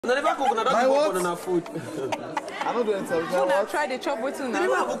My what? Food. I'm not doing something. I try the chop with you now.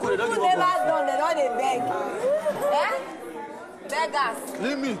 Never done, they don't beg. Eh? Beggars.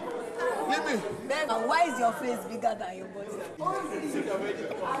 Leave me. Beggar, why is your face bigger than your body?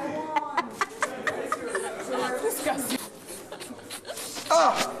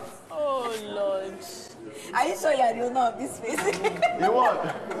 Ah! Oh Lord. Are you sure you're the owner of this face? You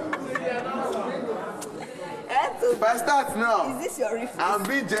what? If I start now, is this your real face? I'm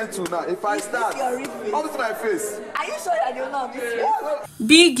being gentle now. If I start, your real face? come to my face. Are you sure you're the owner of this face?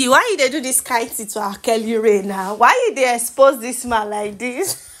 Biggie, why you dey do this kind thing to our Kellyrea now? Why you dey expose this man like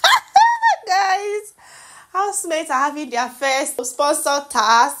this? Guys, housemates are having their first sponsored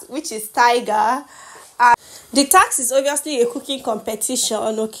task, which is Tiger. The task is obviously a cooking competition,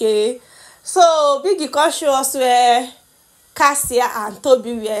 okay? So Biggie can show us where Kassia and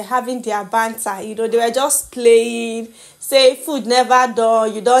Toby were having their banter. You know, they were just playing, say food never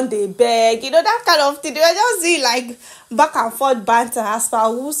done, you don't dey beg, you know, that kind of thing. They were just doing like back and forth banter as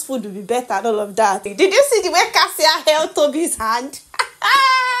far whose food will be better and all of that. Did you see the way Kassia held Toby's hand?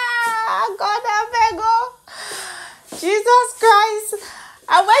 God, I beg, oh. Jesus Christ.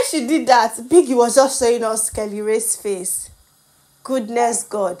 And when she did that, Biggie was just showing us Kellyrea's face. Goodness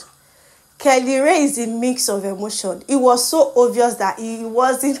God. Kellyrea is a mix of emotion. It was so obvious that he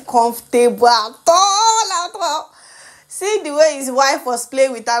wasn't comfortable at all. See the way his wife was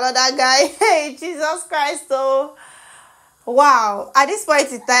playing with another guy. Hey, Jesus Christ, oh. Wow. At this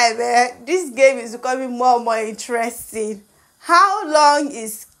point in time, this game is becoming more and more interesting. How long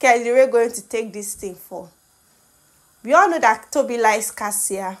is Kellyrea going to take this thing for? We all know that Toby likes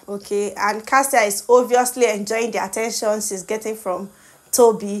Kassia, okay? And Kassia is obviously enjoying the attention she's getting from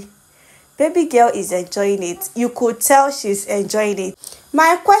Toby. Baby girl is enjoying it. You could tell she's enjoying it.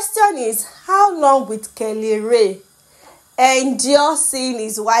 My question is, how long will Kellyrea endure seeing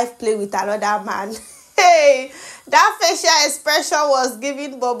his wife play with another man? Hey, that facial expression was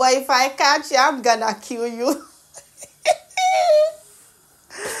giving Bobo, if I catch you, I'm gonna kill you.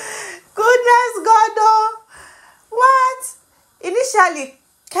 Goodness God, oh. What? Initially,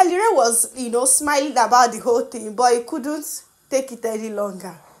 Kellyrea was, smiling about the whole thing, but he couldn't take it any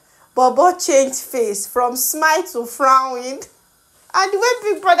longer. Bobo changed face from smile to frowning. And the way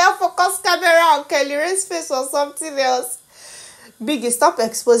Big Brother focused camera on Kellyrea's face was something else. Biggie, stop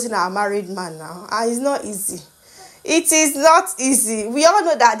exposing our married man now. And it's not easy. It is not easy. We all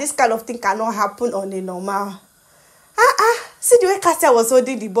know that this kind of thing cannot happen on a normal. See the way Kassia was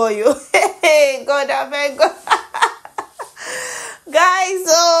holding the boy. Hey, God, I beg God. Guys,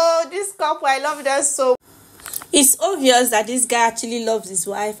 oh, this couple, I love them so. It's obvious that this guy actually loves his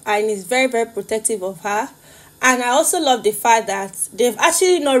wife and is very, very protective of her. And I also love the fact that they've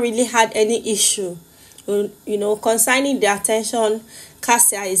actually not really had any issue, concerning the attention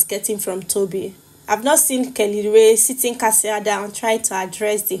Kassia is getting from Toby. I've not seen Kellyrea sitting Kassia down, trying to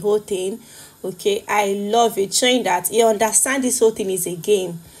address the whole thing. Okay, I love it, showing that he understands this whole thing is a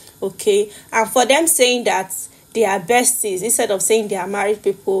game. Okay, and for them saying that they are besties instead of saying they are married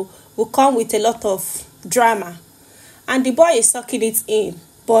people will come with a lot of drama. And the boy is sucking it in,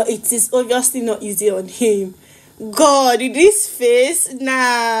 but it is obviously not easy on him. God, in this face,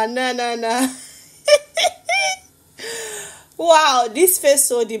 nah. Wow, this face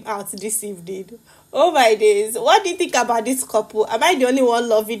sold him out this evening. Oh my days. What do you think about this couple? Am I the only one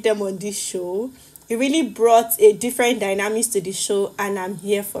loving them on this show? It really brought a different dynamics to the show, and I'm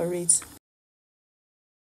here for it.